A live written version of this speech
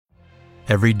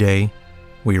Every day,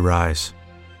 we rise,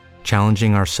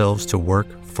 challenging ourselves to work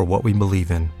for what we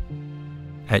believe in.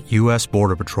 At U.S.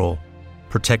 Border Patrol,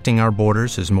 protecting our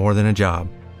borders is more than a job.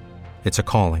 It's a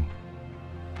calling.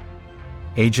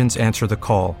 Agents answer the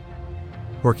call,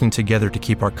 working together to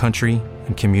keep our country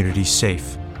and communities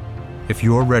safe. If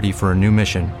you're ready for a new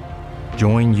mission,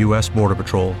 join U.S. Border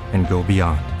Patrol and go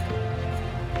beyond.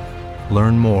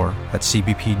 Learn more at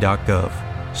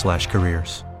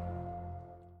cbp.gov/careers.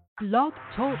 Blog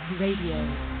Talk Radio.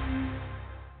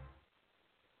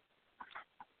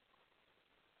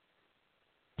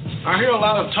 I hear a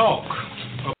lot of talk.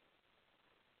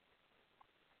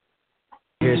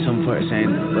 Hear some fighters saying,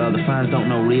 well, the fans don't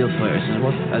know real fighters.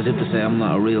 As if to say, I'm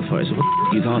not a real fighter. So what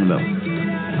are you talking about?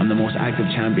 I'm the most active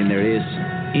champion there is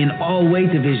in all weight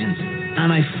divisions.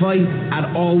 And I fight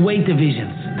at all weight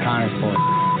divisions. Conor's full of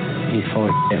He's full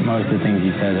of Most of the things he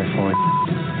says are full of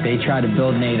They try to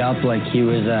build Nate up like he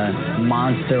was a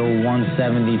monster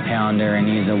 170-pounder and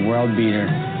he's a world beater.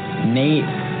 Nate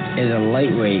is a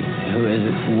lightweight who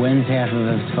wins half of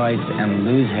his fights and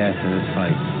loses half of his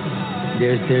fights.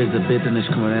 There's the bitterness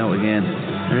coming out again.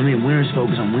 And I mean, winners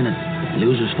focus on winning,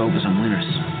 losers focus on winners.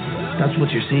 That's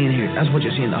what you're seeing here. That's what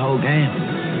you're seeing the whole game.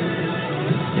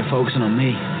 You're focusing on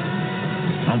me.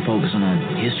 I'm focusing on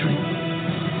history.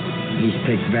 He's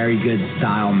picked very good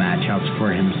style matchups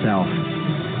for himself.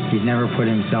 He's never put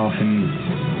himself in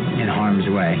harm's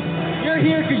way. You're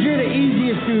here because you're the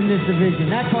easiest dude in this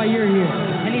division. That's why you're here.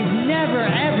 And he's never,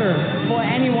 ever fought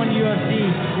anyone in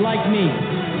UFC like me.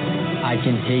 I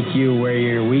can take you where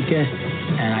you're weakest,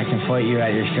 and I can fight you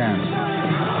at your strengths.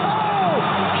 Oh!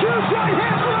 Huge right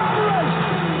hand from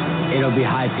Alvarez! It'll be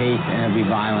high-paced, and it'll be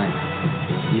violent.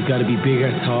 You've got to be bigger,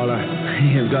 taller.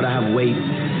 You've got to have weight.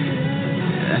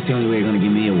 That's the only way you're going to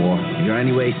give me a war. If you're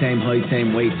anyway, same height,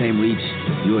 same weight, same reach,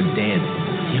 you're dead.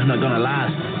 You're not going to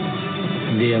last.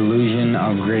 The illusion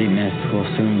of greatness will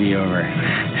soon be over.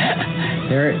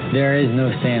 There is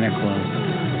no Santa Claus.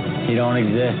 He don't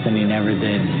exist, and he never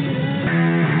did.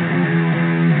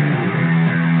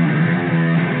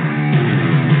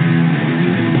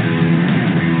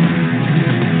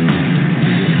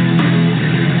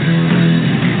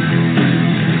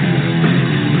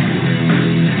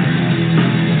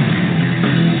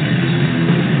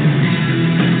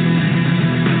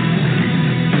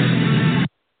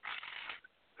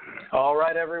 All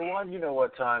right, everyone, you know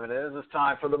what time it is. It's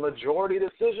time for the Majority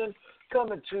Decision,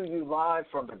 coming to you live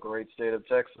from the great state of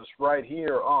Texas, right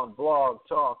here on Blog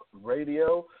Talk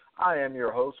Radio. I am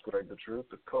your host, Greg the Truth.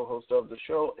 The co-host of the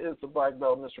show is the Black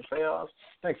Belt, Mr. Chaos.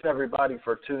 Thanks, everybody,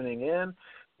 for tuning in. I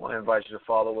want to invite you to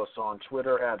follow us on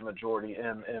Twitter at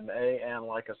MajorityMMA and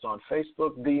like us on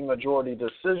Facebook, The Majority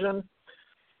Decision.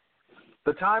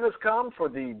 The time has come for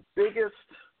the biggest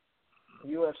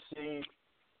UFC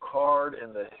card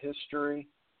in the history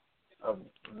of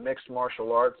mixed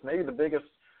martial arts, maybe the biggest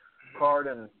card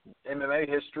in MMA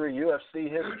history, UFC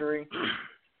history.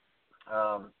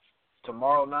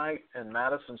 Tomorrow night in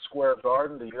Madison Square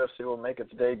Garden, the UFC will make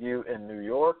its debut in New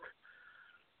York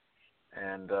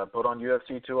and put on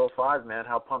UFC 205. Man,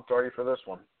 how pumped are you for this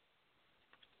one?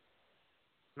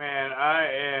 Man, I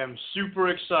am super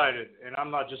excited, and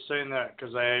I'm not just saying that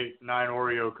because I ate 9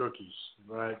 Oreo cookies.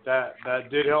 Right, that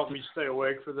did help me stay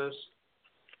awake for this.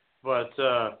 But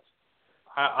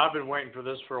I've been waiting for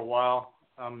this for a while.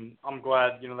 I'm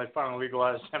glad they finally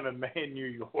legalized MMA in New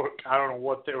York. I don't know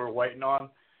what they were waiting on.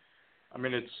 I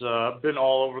mean, it's been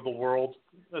all over the world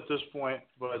at this point,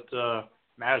 but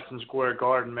Madison Square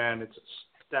Garden, man, it's a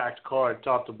stacked card,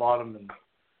 top to bottom, and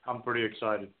I'm pretty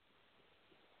excited.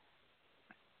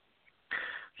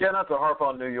 Yeah, not to harp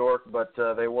on New York, but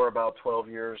they were about 12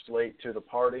 years late to the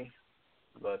party.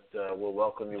 But we'll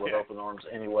welcome you with open arms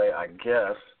anyway, I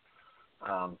guess.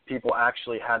 People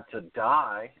actually had to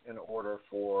die in order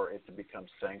for it to become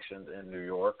sanctioned in New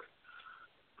York.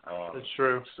 That's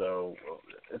true. So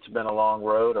it's been a long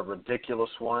road, a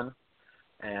ridiculous one.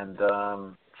 And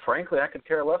frankly, I could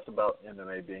care less about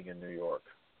MMA being in New York.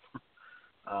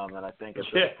 And I think at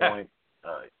this point,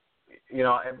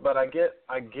 but I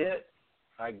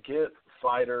get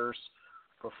fighters,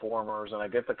 performers, and I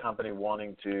get the company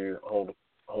wanting to hold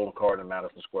a card in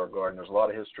Madison Square Garden. There's a lot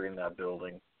of history in that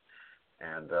building,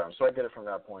 and so I get it from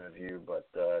that point of view. But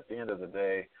at the end of the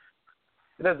day,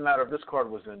 it doesn't matter if this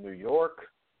card was in New York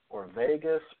or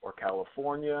Vegas or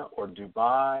California or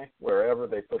Dubai, wherever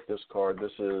they put this card.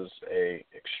 This is a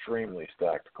extremely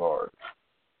stacked card.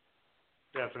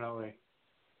 Definitely,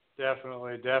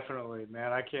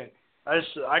 man. I can't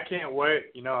wait.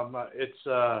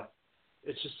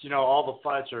 It's just all the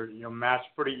fights are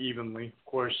matched pretty evenly. Of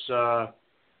course,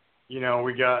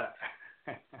 we got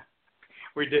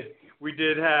we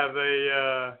did have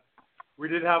a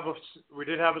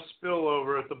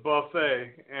spillover at the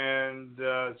buffet, and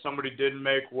somebody didn't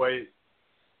make weight.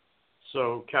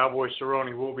 So Cowboy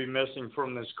Cerrone will be missing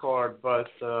from this card, but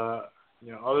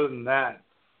other than that,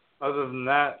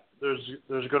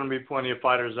 there's going to be plenty of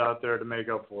fighters out there to make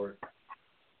up for it.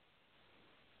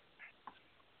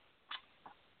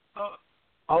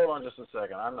 Hold on just a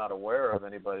second. I'm not aware of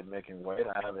anybody making weight.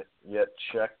 I haven't yet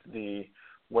checked the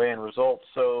weigh-in results.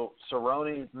 So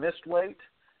Cerrone missed weight,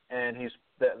 and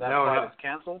that fight is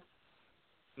canceled?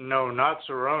 No, not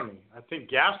Cerrone. I think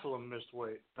Gastelum missed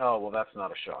weight. Oh, well, that's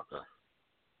not a shocker.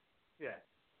 Yeah.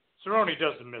 Cerrone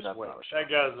doesn't miss weight. That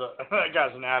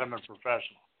guy's an adamant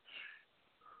professional.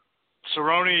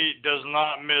 Cerrone does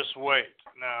not miss weight.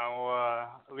 Now,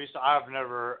 at least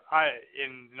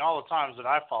in all the times that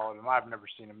I followed him, I've never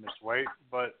seen him miss weight.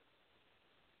 But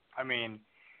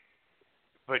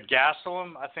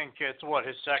Gastelum, I think it's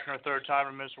his second or third time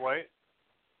to miss weight.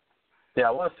 Yeah,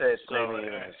 I want to say it's maybe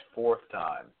even his fourth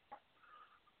time.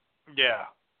 Yeah.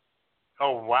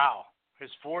 Oh, wow.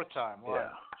 His fourth time. Wow.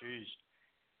 Yeah. Jeez.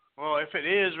 Well, if it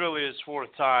is really his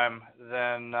fourth time,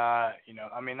 then,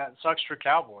 that sucks for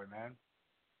Cowboy, man.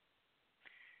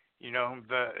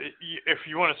 If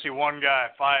you want to see one guy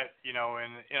fight, in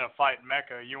a fight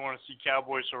mecca, you want to see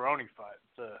Cowboy Cerrone fight.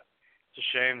 It's a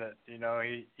shame that,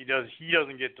 he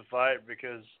doesn't get to fight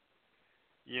because,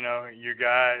 your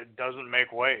guy doesn't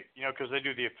make weight, because they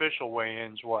do the official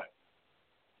weigh-ins,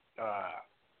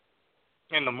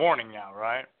 in the morning now,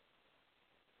 right?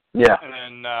 Yeah.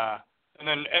 And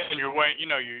then your weight,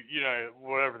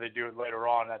 whatever they do later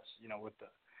on, that's, with the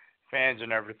fans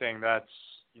and everything, that's,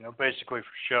 basically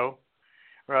for show,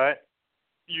 right?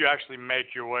 You actually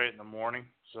make your weight in the morning.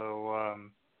 So,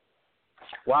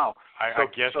 wow. I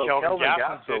guess Kelvin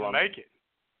Gastelum didn't make it.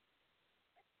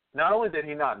 Not only did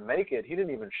he not make it, he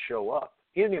didn't even show up.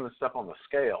 He didn't even step on the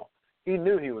scale. He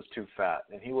knew he was too fat,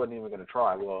 and he wasn't even going to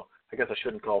try. Well, I guess I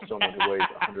shouldn't call someone who weighs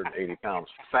 180 pounds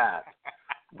fat.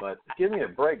 But give me a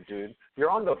break, dude. You're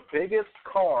on the biggest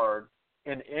card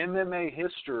in MMA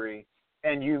history,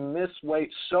 and you miss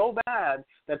weight so bad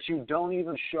that you don't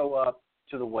even show up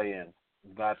to the weigh-in.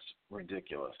 That's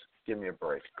ridiculous. Give me a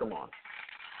break. Come on.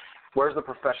 Where's the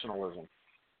professionalism?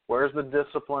 Where's the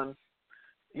discipline?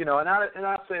 And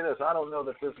I say this. I don't know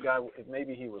that this guy,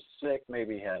 maybe he was sick,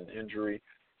 maybe he had an injury.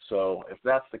 So if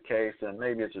that's the case, then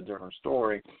maybe it's a different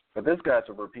story. But this guy's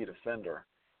a repeat offender.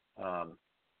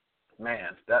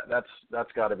 Man,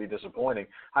 that's got to be disappointing.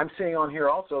 I'm seeing on here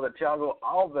also that Thiago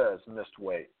Alves missed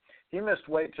weight. He missed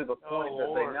weight to the point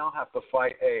that they now have to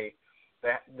fight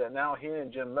that now he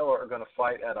and Jim Miller are going to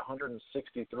fight at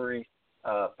 163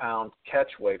 pound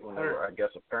catch weight when they were, I guess,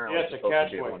 apparently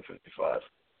supposed to be at 155.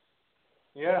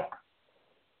 Yeah.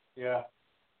 Yeah.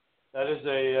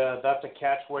 That's a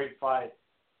catch weight fight.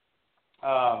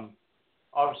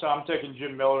 Obviously, I'm taking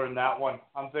Jim Miller in that one.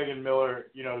 I'm thinking Miller,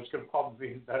 is going to probably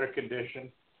be in better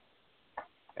condition.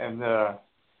 And,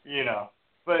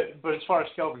 but as far as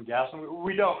Kelvin Gastelum,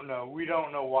 we don't know. We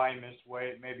don't know why he missed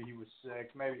weight. Maybe he was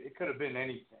sick. Maybe it could have been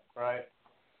anything, right?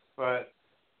 But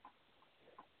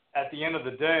at the end of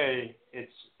the day,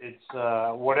 it's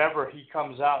whatever he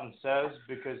comes out and says,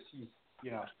 because he's,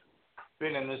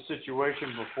 been in this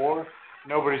situation before,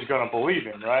 nobody's going to believe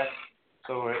him, right?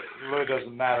 So it really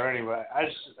doesn't matter anyway. I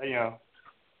just,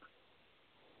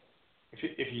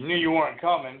 if you knew you weren't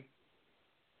coming,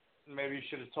 maybe you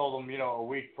should have told them, a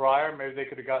week prior. Maybe they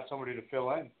could have got somebody to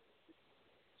fill in.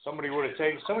 Somebody would have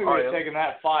taken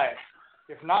that fight,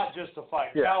 if not just to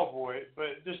fight Cowboy,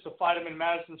 but just to fight him in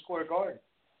Madison Square Garden.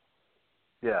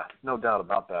 Yeah, no doubt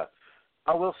about that.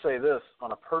 I will say this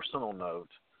on a personal note.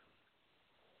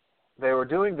 They were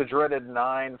doing the dreaded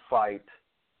 9-fight,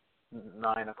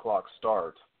 9 o'clock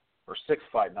start, or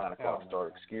 6-fight, 9 o'clock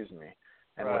start, excuse me.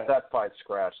 And with that fight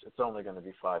scratched, it's only going to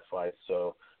be 5 fights.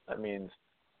 So that means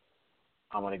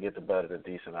I'm going to get to bed at a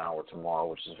decent hour tomorrow,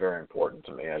 which is very important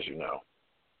to me, as you know.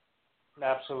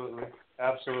 Absolutely.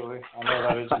 Absolutely. I know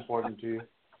that is important to you.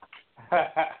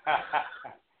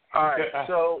 All right.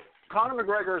 So Conor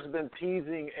McGregor has been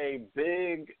teasing a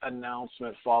big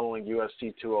announcement following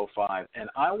UFC 205, and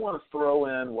I want to throw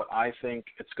in what I think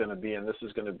it's going to be, and this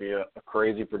is going to be a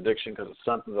crazy prediction because it's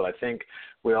something that I think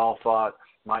we all thought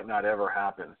might not ever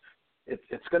happen.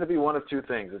 It's going to be one of two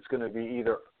things. It's going to be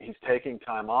either he's taking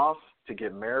time off to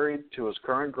get married to his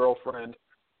current girlfriend,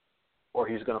 or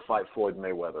he's going to fight Floyd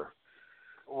Mayweather.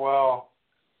 Well,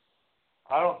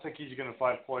 I don't think he's going to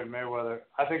fight Floyd Mayweather.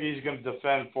 I think he's going to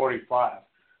defend 45.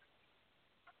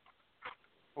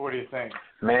 What do you think?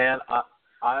 Man,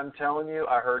 I'm telling you,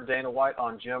 I heard Dana White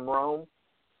on Jim Rome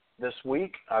this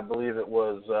week. I believe it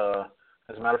was,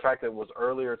 as a matter of fact, it was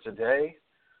earlier today.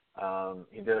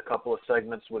 He did a couple of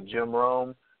segments with Jim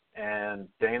Rome and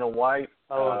Dana White.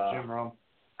 Jim Rome.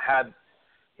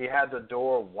 He had the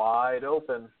door wide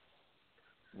open,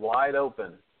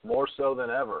 more so than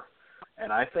ever.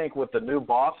 And I think with the new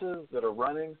bosses that are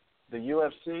running the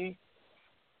UFC,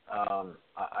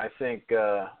 I think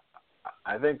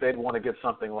they'd want to get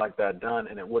something like that done,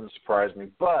 and it wouldn't surprise me.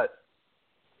 But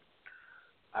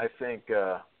I think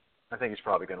he's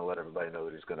probably going to let everybody know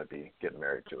that he's going to be getting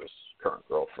married to his current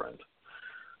girlfriend.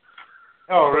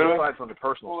 Oh, really? Aside from the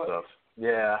personal stuff,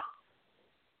 yeah.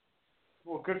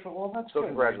 Well, that's so good.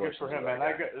 Congratulations Good for him, to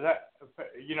man.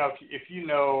 If you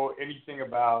know anything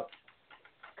about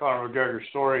Conor McGregor's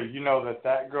story, you know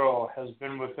that girl has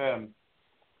been with him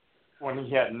when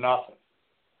he had nothing.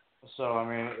 So I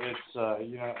mean, it's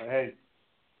hey,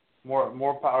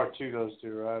 more power to those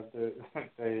two, right?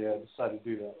 They decide to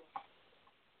do that.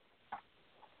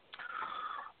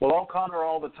 Well, on Conor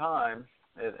all the time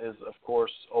is, of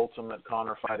course, Ultimate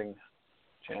Conor Fighting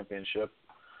Championship.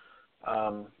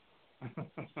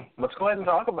 Let's go ahead and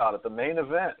talk about it. The main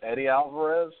event: Eddie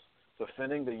Alvarez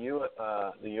defending the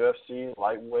UFC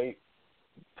lightweight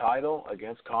title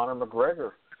against Conor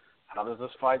McGregor. How does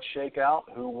this fight shake out?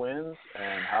 Who wins,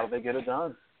 and how do they get it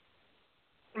done?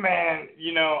 Man,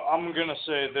 I'm going to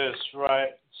say this,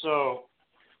 right? So,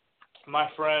 my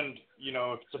friend,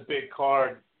 if it's a big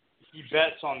card, he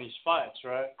bets on these fights,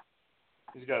 right?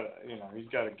 He's got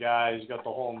a guy, he's got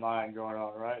the whole nine going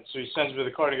on, right? So he sends me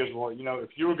the card, he goes, well,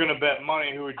 if you were going to bet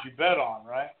money, who would you bet on,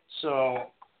 right?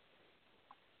 So,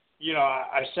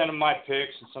 I send him my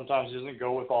picks, and sometimes he doesn't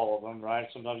go with all of them, right?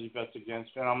 Sometimes he bets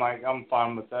against me, and I'm like, I'm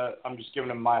fine with that. I'm just giving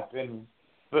him my opinion.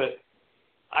 But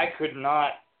I couldn't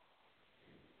lay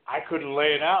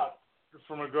it out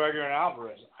for McGregor and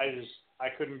Alvarez. I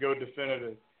couldn't go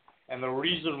definitive. And the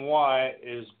reason why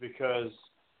is because,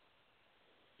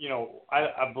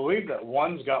 I believe that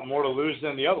one's got more to lose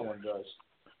than the other one does.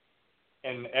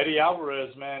 And Eddie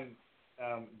Alvarez, man,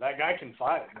 that guy can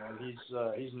fight, man.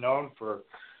 He's known for,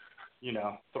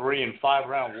 3 and 5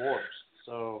 round wars.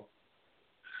 So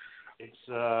it's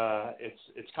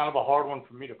kind of a hard one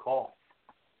for me to call.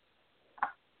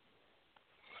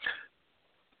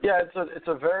 Yeah, it's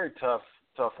a very tough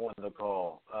one to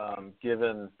call,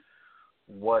 given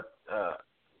what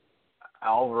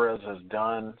Alvarez has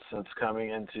done since coming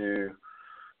into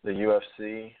the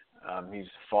UFC. He's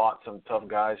fought some tough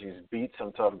guys. He's beat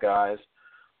some tough guys.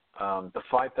 The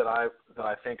fight that I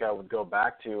think I would go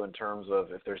back to in terms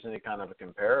of if there's any kind of a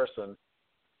comparison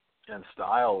in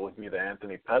style would be the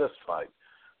Anthony Pettis fight.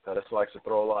 Pettis likes to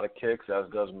throw a lot of kicks, as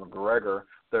does McGregor.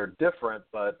 They're different,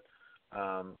 but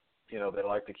they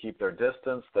like to keep their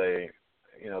distance. They're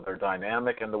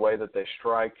dynamic in the way that they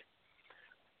strike.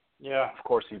 Yeah. Of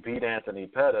course, he beat Anthony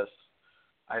Pettis.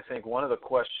 I think one of the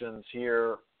questions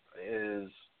here is,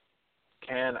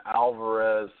 can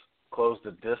Alvarez close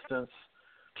the distance?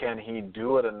 Can he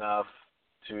do it enough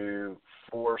to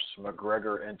force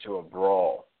McGregor into a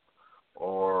brawl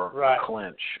or a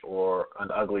clinch or an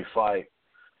ugly fight?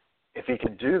 If he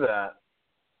can do that,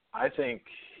 I think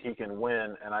he can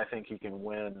win, and I think he can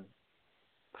win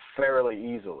fairly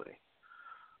easily.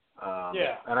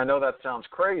 And I know that sounds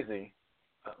crazy,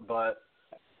 but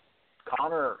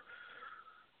Conor,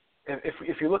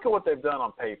 if you look at what they've done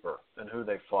on paper and who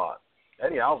they fought,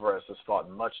 Eddie Alvarez has fought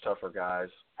much tougher guys,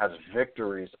 has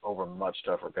victories over much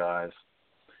tougher guys,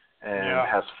 and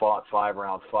has fought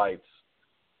 5-round fights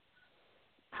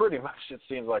pretty much, it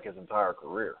seems like, his entire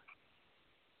career.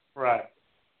 Right.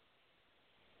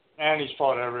 And he's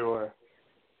fought everywhere.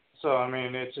 So I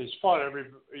mean, he's fought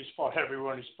everywhere.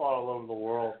 And he's fought all over the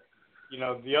world.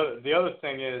 The other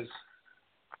thing is,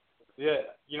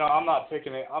 I'm not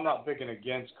picking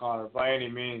against Conor by any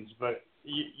means, but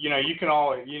you can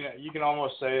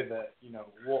almost say that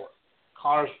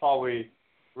Conor's probably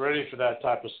ready for that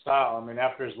type of style. I mean,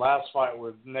 after his last fight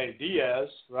with Nate Diaz,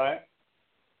 right?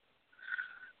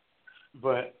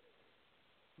 But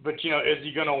is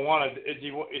he gonna want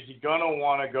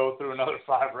to go through another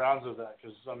 5 rounds of that?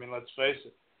 Because I mean, let's face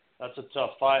it, that's a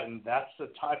tough fight, and that's the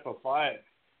type of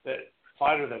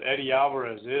fighter that Eddie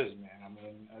Alvarez is, man. I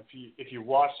mean, if you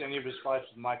watched any of his fights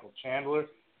with Michael Chandler,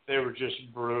 they were just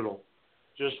brutal,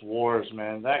 just wars,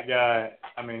 man. That guy,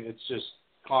 I mean, it's just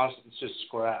constant. It's just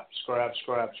scrap,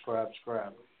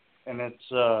 and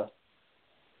it's.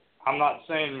 I'm not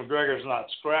saying McGregor's not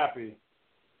scrappy.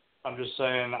 I'm just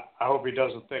saying I hope he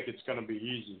doesn't think it's going to be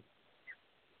easy.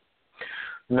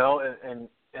 No, and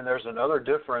there's another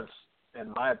difference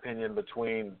in my opinion,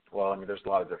 between, well, I mean, there's a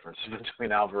lot of differences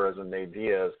between Alvarez and Nate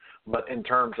Diaz, but in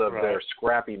terms of their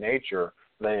scrappy nature,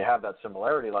 they have that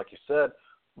similarity, like you said.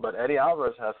 But Eddie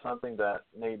Alvarez has something that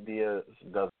Nate Diaz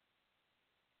does.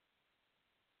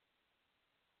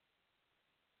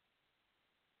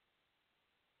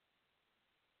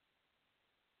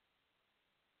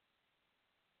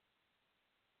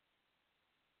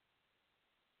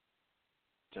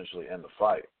 Potentially end the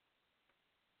fight.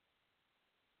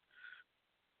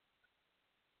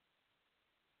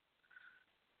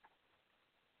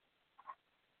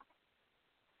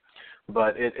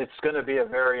 But it's going to be a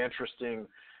very interesting,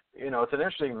 it's an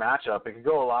interesting matchup. It could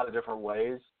go a lot of different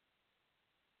ways.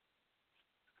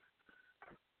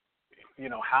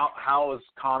 How is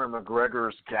Conor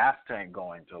McGregor's gas tank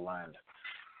going to land?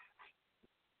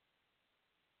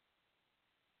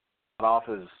 Off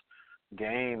his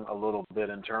game a little bit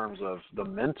in terms of the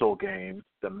mental game,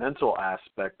 the mental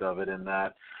aspect of it, in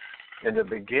that in the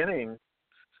beginning,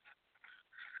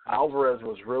 Alvarez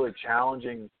was really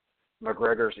challenging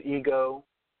McGregor's ego,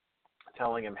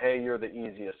 telling him, hey, you're the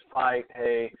easiest fight.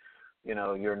 Hey,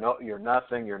 you're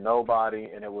nothing, you're nobody.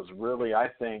 And it was really, I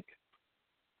think,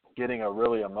 getting a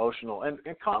really emotional, and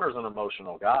Conor's an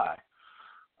emotional guy,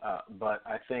 but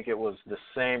I think it was the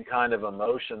same kind of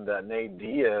emotion that Nate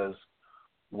Diaz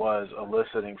was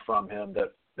eliciting from him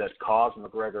that caused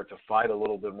McGregor to fight a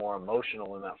little bit more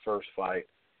emotional in that first fight,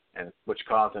 and which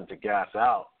caused him to gas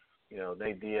out.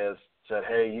 Nate Diaz said,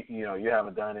 hey, you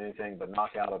haven't done anything but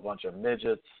knock out a bunch of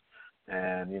midgets,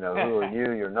 and, who are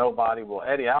you? You're nobody. Well,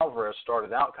 Eddie Alvarez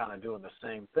started out kind of doing the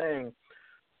same thing,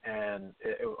 and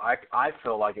I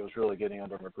feel like it was really getting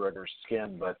under McGregor's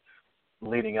skin, but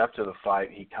leading up to the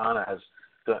fight, he's kind of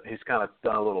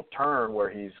done a little turn where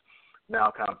he's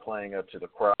now kind of playing up to the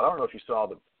crowd. I don't know if you saw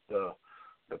the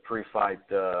pre-fight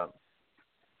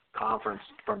conference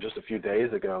from just a few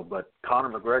days ago, but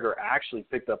Conor McGregor actually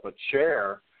picked up a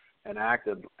chair and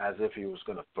acted as if he was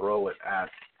going to throw it at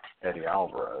Eddie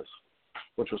Alvarez,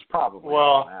 which was probably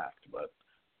an act, but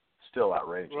still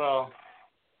outrageous. Well,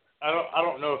 I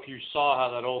don't know if you saw how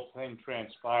that whole thing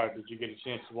transpired. Did you get a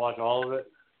chance to watch all of it?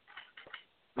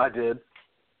 I did.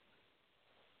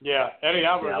 Yeah, Eddie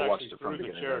Alvarez actually threw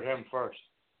the chair at him first.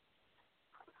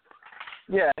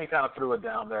 Yeah, he kind of threw it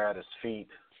down there at his feet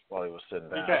while he was sitting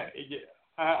down.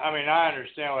 I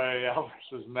understand why Eddie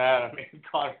Alvarez was mad. I mean,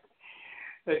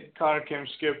 Conor came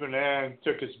skipping in,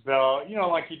 took his belt,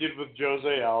 like he did with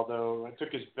Jose Aldo.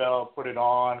 Took his belt, put it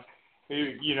on.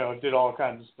 He, did all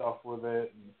kinds of stuff with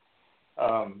it.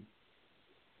 And,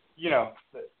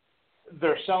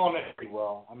 they're selling it pretty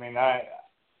well. I mean,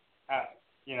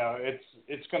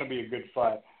 it's going to be a good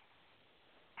fight.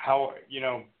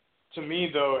 To me,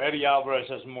 though, Eddie Alvarez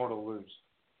has more to lose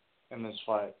in this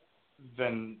fight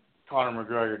than Conor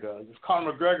McGregor does. If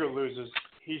Conor McGregor loses,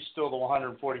 he's still the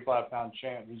 145-pound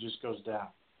champ. He just goes down.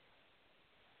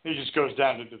 He just goes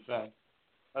down to defend.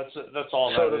 That's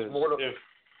all so that is.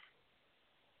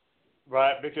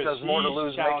 Because does more to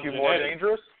lose make you more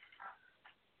dangerous?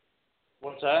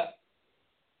 What's that?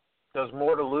 Does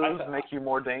more to lose make you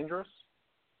more dangerous?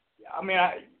 I mean,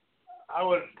 I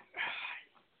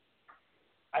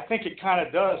think it kind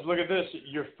of does. Look at this.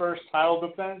 Your first title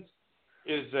defense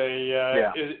is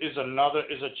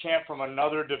a champ from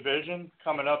another division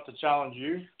coming up to challenge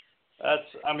you. That'd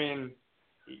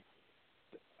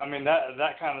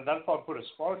probably put a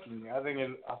spark in you. I think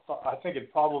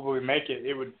it'd probably make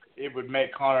it would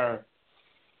make Conor,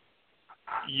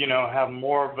 have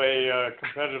more of a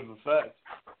competitive effect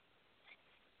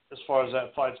as far as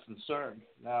that fight's concerned.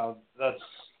 Now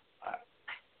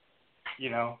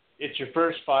it's your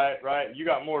first fight, right? You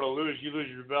got more to lose. You lose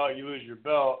your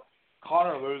belt.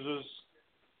 Conor loses,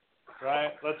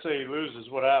 right? Let's say he loses.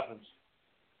 What happens?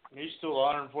 He's still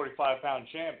a 145-pound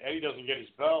champ. Eddie doesn't get his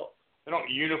belt. They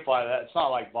don't unify that. It's not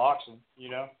like boxing,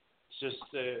 It's just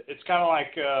it's kind of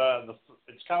like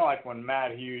when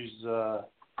Matt Hughes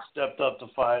stepped up to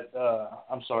fight.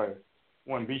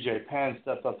 When BJ Penn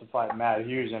stepped up to fight Matt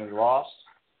Hughes and he lost.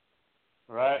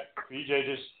 Right? BJ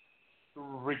just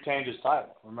retained his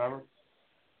title. Remember?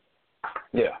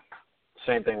 Yeah.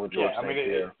 Same thing with George St.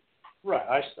 Pierre.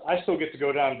 Right. I still get to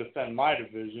go down and defend my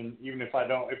division, even if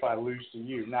I lose to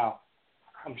you. Now,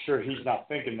 I'm sure he's not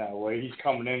thinking that way. He's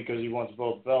coming in because he wants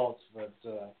both belts. But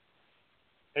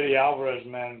Eddie Alvarez,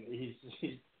 man, he's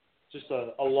just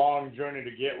a long journey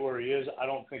to get where he is. I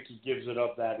don't think he gives it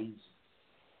up that easy.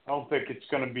 I don't think it's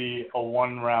going to be a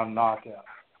one-round knockout.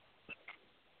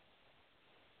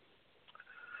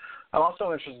 I'm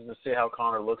also interested to see how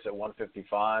Conor looks at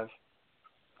 155.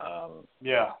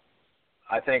 Yeah.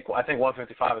 I think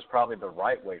 155 is probably the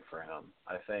right weight for him.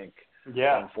 I think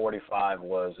Yeah. 145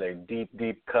 was a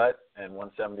deep cut, and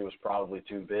 170 was probably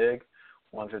too big.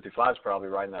 155 is probably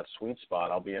right in that sweet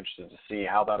spot. I'll be interested to see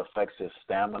how that affects his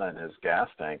stamina and his gas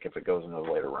tank if it goes into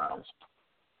the later rounds.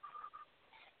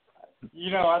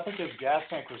 I think his gas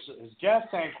tank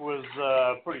was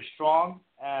pretty strong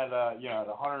at at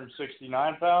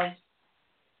 169 pounds.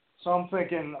 So I'm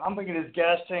thinking his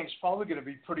gas tank's probably going to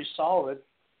be pretty solid.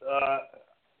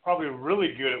 Probably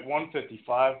really good at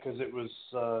 155 because it was.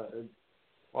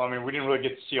 We didn't really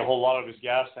get to see a whole lot of his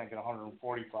gas tank at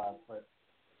 145, but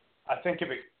I think if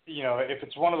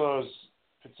it's one of those,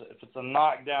 if it's a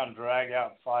knockdown, drag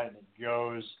out fight and it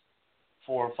goes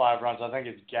 4 or 5 rounds, I think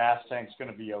his gas tank's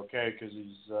going to be okay because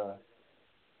he's a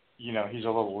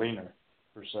little leaner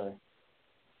per se.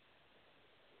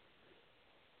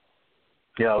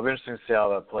 Yeah, it'll be interesting to see how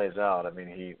that plays out. I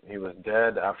mean, he was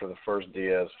dead after the first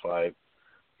Diaz fight.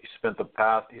 He spent the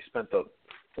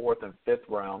 4th and 5th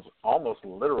rounds almost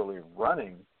literally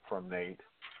running from Nate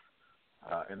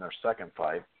in their second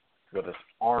fight with his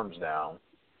arms down.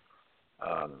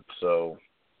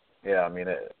 Yeah, I mean,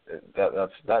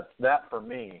 that for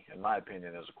me, in my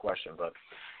opinion, is a question. But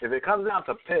if it comes down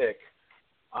to pick,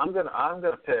 I'm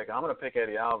gonna pick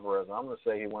Eddie Alvarez. I'm gonna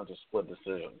say he wins a split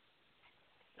decision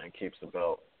and keeps the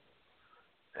belt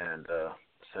and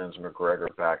sends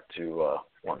McGregor back to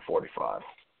 145.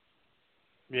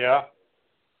 Yeah.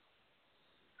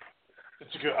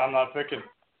 It's good. I'm not picking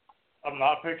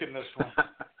this one.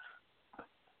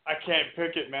 I can't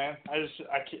pick it, man.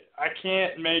 I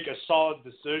can't make a solid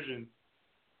decision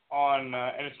on,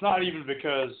 and it's not even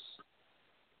because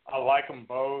I like them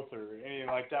both or anything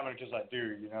like that, because I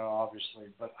do, obviously.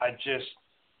 But I just,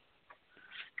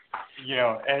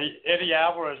 Eddie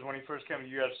Alvarez, when he first came to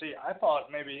UFC, I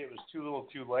thought maybe it was too little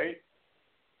too late.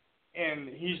 And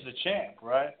he's the champ,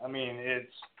 right? I mean,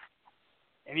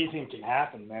 anything can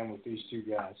happen, man, with these two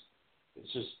guys.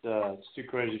 It's just, it's too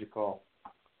crazy to call.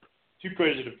 Too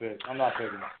crazy to pick. I'm not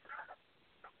picking it.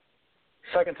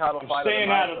 Second title fight of the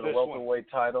night for the welterweight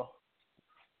title.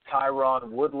 Tyron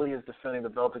Woodley is defending the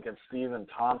belt against Stephen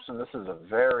Thompson. This is a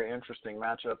very interesting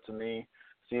matchup to me.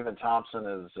 Stephen Thompson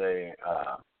is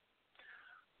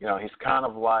he's kind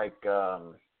of like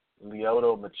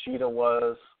Lyoto Machida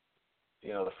was,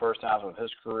 the first half of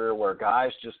his career, where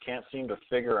guys just can't seem to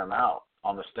figure him out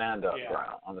on the stand-up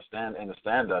ground, in the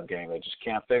stand-up game. They just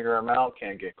can't figure him out,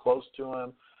 can't get close to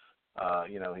him.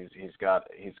 He's got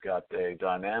a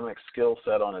dynamic skill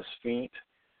set on his feet.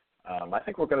 I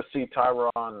think we're going to see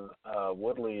Tyron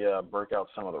Woodley break out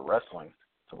some of the wrestling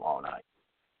tomorrow night.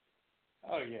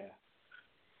 Oh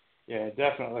yeah,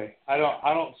 definitely. I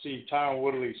don't see Tyron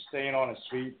Woodley staying on his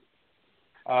feet.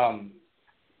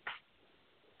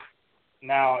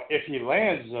 Now, if he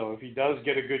lands though, if he does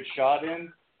get a good shot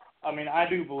in, I mean, I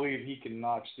do believe he can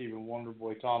knock Stephen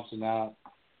Wonderboy Thompson out.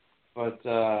 But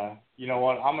you know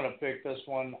what? I'm going to pick this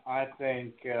one. I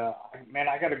think,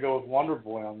 I got to go with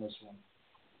Wonderboy on this one.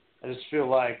 I just feel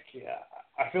like he's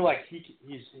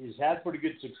had pretty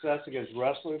good success against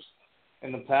wrestlers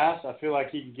in the past. I feel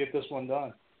like he can get this one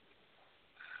done.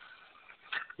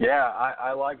 Yeah,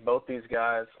 I like both these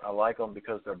guys. I like them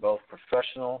because they're both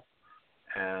professional,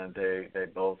 and they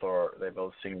both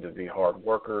seem to be hard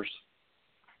workers.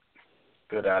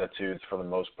 Good attitudes for the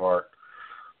most part.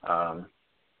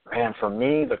 And for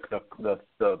me,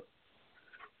 the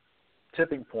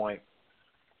tipping point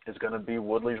is going to be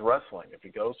Woodley's wrestling. If he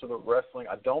goes to the wrestling,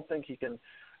 I don't think he can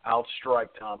outstrike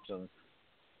Thompson,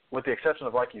 with the exception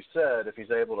of, like you said, if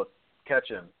he's able to catch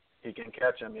him. He can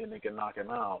catch him and he can knock him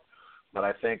out. But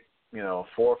I think, 4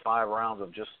 or 5 rounds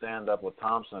of just stand up with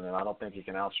Thompson, and I don't think he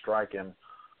can outstrike him,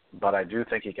 but I do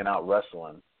think he can out-wrestle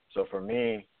him. So for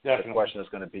me, The question is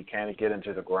going to be, can he get him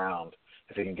to the ground?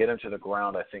 If he can get him to the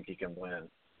ground, I think he can win.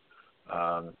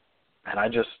 And I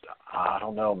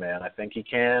don't know, man. I think he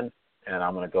can, and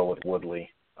I'm going to go with Woodley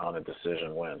on a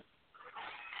decision win.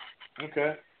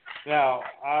 Okay. Now,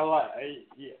 I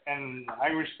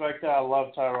respect that. I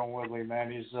love Tyron Woodley,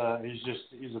 man. He's a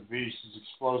beast. He's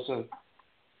explosive.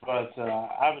 But I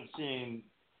haven't seen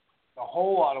a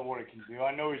whole lot of what he can do.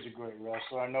 I know he's a great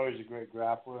wrestler. I know he's a great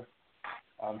grappler.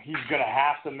 He's going to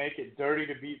have to make it dirty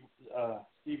to beat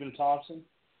Stephen Thompson.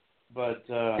 But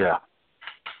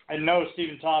I know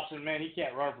Stephen Thompson, man, he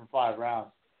can't run for 5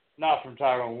 rounds. Not from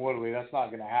Tyron Woodley. That's not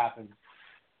going to happen.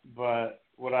 But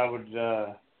what I would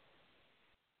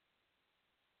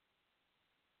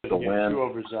win. Too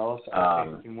overzealous. I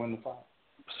think he can win the fight.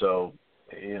 So,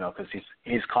 because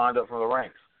he's climbed up from the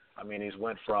ranks. I mean, he's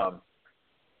went from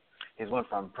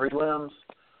prelims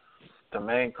to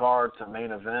main card to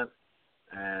main event,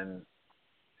 and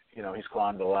he's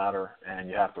climbed the ladder, and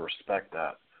you have to respect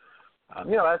that. As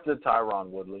did Tyron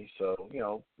Woodley. So,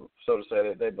 so to say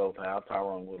that they both have.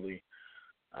 Tyron Woodley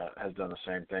has done the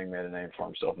same thing, made a name for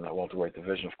himself in that welterweight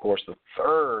division. Of course, the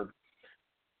third,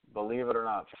 believe it or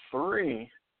not, 3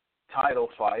 title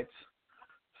fights.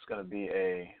 It's going to be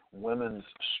a women's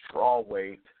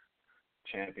strawweight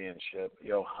championship.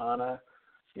 Joanna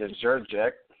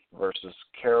Jędrzejczyk versus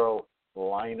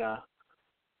Carolina.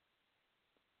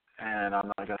 And I'm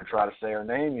not going to try to say her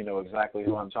name. You know exactly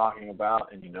who I'm talking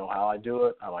about, and you know how I do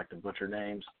it. I like to butcher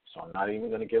names, so I'm not even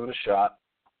going to give it a shot.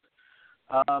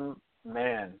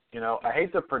 Man, I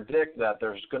hate to predict that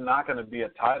there's not going to be a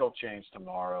title change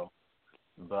tomorrow,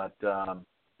 but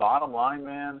bottom line,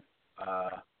 man,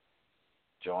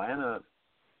 Joanna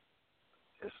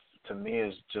to me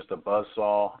is just a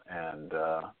buzzsaw, and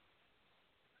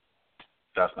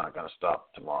that's not going to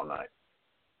stop tomorrow night.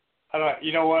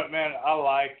 You know what, man? I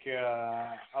like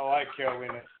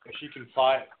Carolina. If she can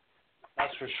fight,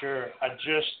 that's for sure. I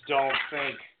just don't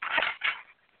think.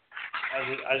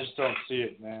 I just don't see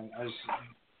it, man.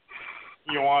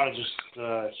 Joanna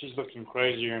she's looking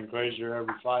crazier and crazier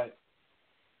every fight.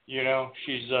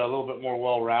 She's a little bit more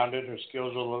well-rounded. Her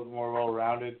skills are a little bit more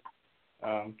well-rounded.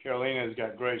 Carolina's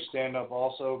got great stand-up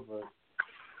also, but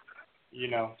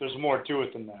there's more to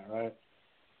it than that, right?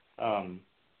 I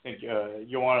think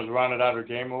Joanna's rounded out her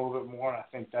game a little bit more. I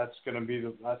think that's going to be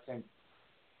I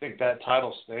think that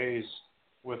title stays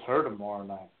with her tomorrow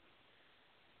night.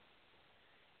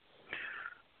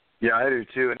 Yeah, I do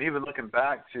too. And even looking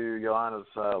back to Joanna's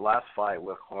last fight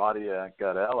with Claudia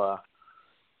Gadelha,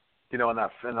 in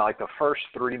the first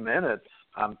 3 minutes,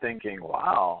 I'm thinking,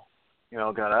 wow,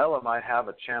 Gadelha might have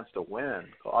a chance to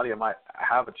win. Claudia might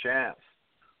have a chance,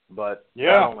 but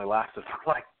that only lasted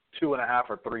for 2.5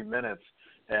 or 3 minutes.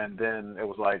 And then it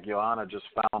was like Joanna just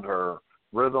found her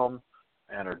rhythm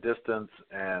and her distance,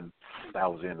 and that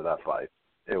was the end of that fight.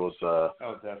 It was a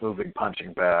moving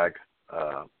punching bag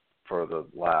for the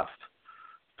last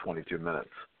 22 minutes.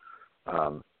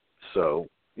 So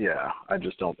yeah, I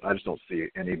just don't see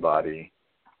anybody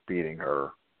beating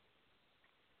her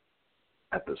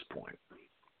at this point.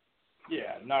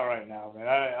 Yeah, not right now, man.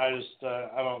 I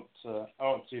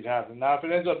don't see it happening. Now, if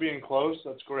it ends up being close,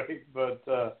 that's great. But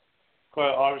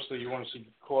quite obviously, you want to see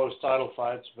close title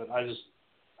fights. But I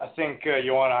think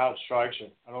Joanna outstrikes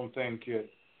her. I don't think it.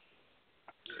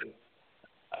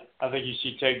 I think you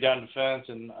see takedown defense,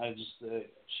 and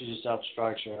she just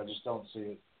outstrikes her. I just don't see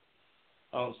it.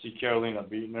 I don't see Carolina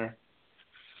beating her.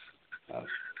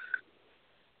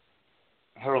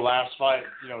 Her last fight,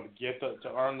 to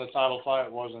earn the title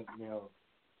fight wasn't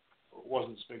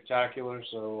spectacular.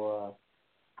 So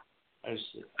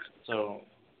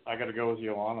I got to go with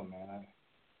Joanna, man.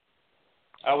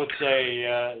 I would say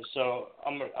so.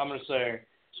 I'm gonna say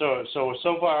so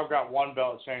far I've got one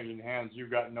belt changing hands.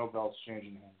 You've got no belts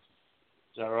changing hands.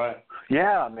 Is that right?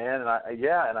 Yeah, man, and I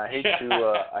hate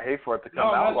I hate for it to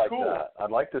come out like cool. that. I'd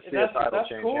like to see a title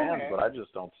change hands, man. But I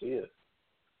just don't see it.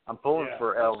 I'm pulling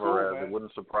for Alvarez. Cool, it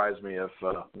wouldn't surprise me if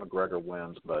McGregor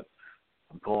wins, but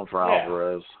I'm pulling for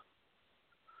Alvarez.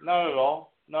 Not at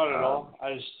all. Not at all.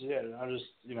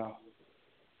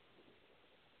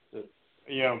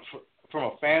 From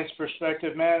a fan's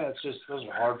perspective, man, those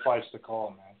are hard fights to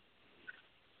call, man.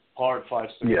 Hard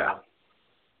fights to call.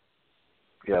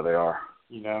 Yeah, they are.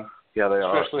 Yeah, they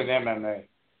are. Especially in MMA.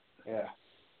 Yeah.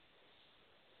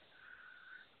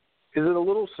 Is it a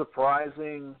little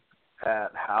surprising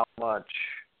at how much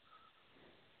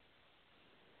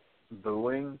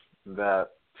booing that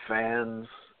fans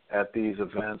at these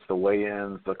events, the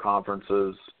weigh-ins, the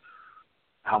conferences,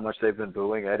 how much they've been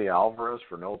booing Eddie Alvarez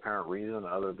for no apparent reason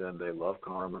other than they love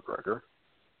Conor McGregor?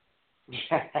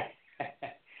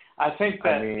 I think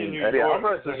that in New Eddie York,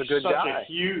 Alvarez is a good guy.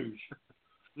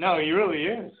 No, he really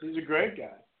is. He's a great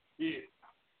guy.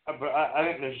 But I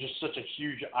think there's just such a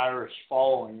huge Irish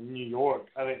following in New York.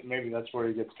 I think maybe that's where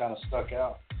he gets kind of stuck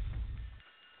out.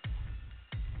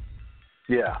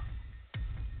 Yeah,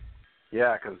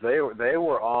 because they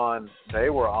were on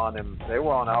him. They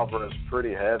were on Alvarez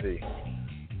pretty heavy.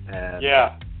 And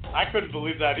yeah, I couldn't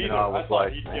believe that either. I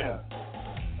thought he'd get a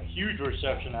huge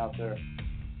reception out there.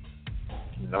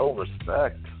 No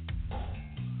respect.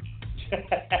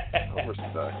 No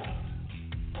respect.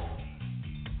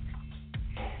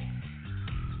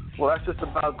 Well, that's just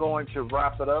about going to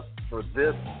wrap it up for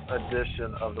this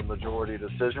edition of the Majority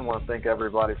Decision. I want to thank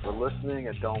everybody for listening,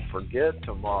 and don't forget,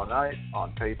 tomorrow night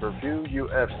on pay-per-view,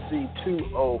 UFC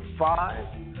 205.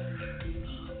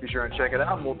 Be sure and check it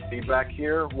out, and we'll be back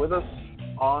here with us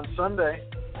on Sunday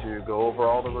to go over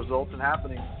all the results and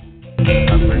happenings.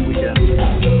 Have a great weekend.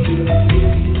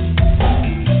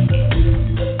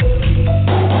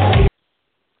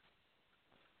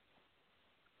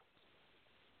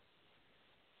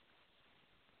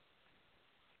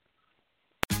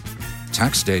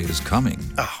 Tax day is coming.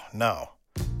 Oh, no.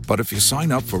 But if you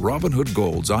sign up for Robinhood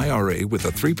Gold's IRA with a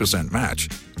 3% match,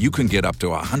 you can get up to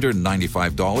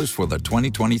 $195 for the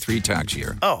 2023 tax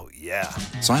year. Oh, yeah.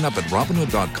 Sign up at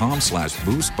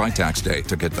Robinhood.com/boost by tax day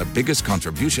to get the biggest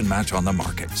contribution match on the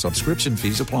market. Subscription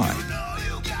fees apply.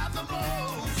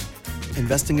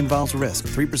 Investing involves risk.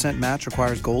 3% match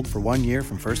requires gold for 1 year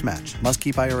from first match. Must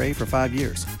keep IRA for 5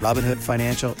 years. Robinhood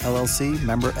Financial, LLC,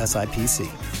 member SIPC.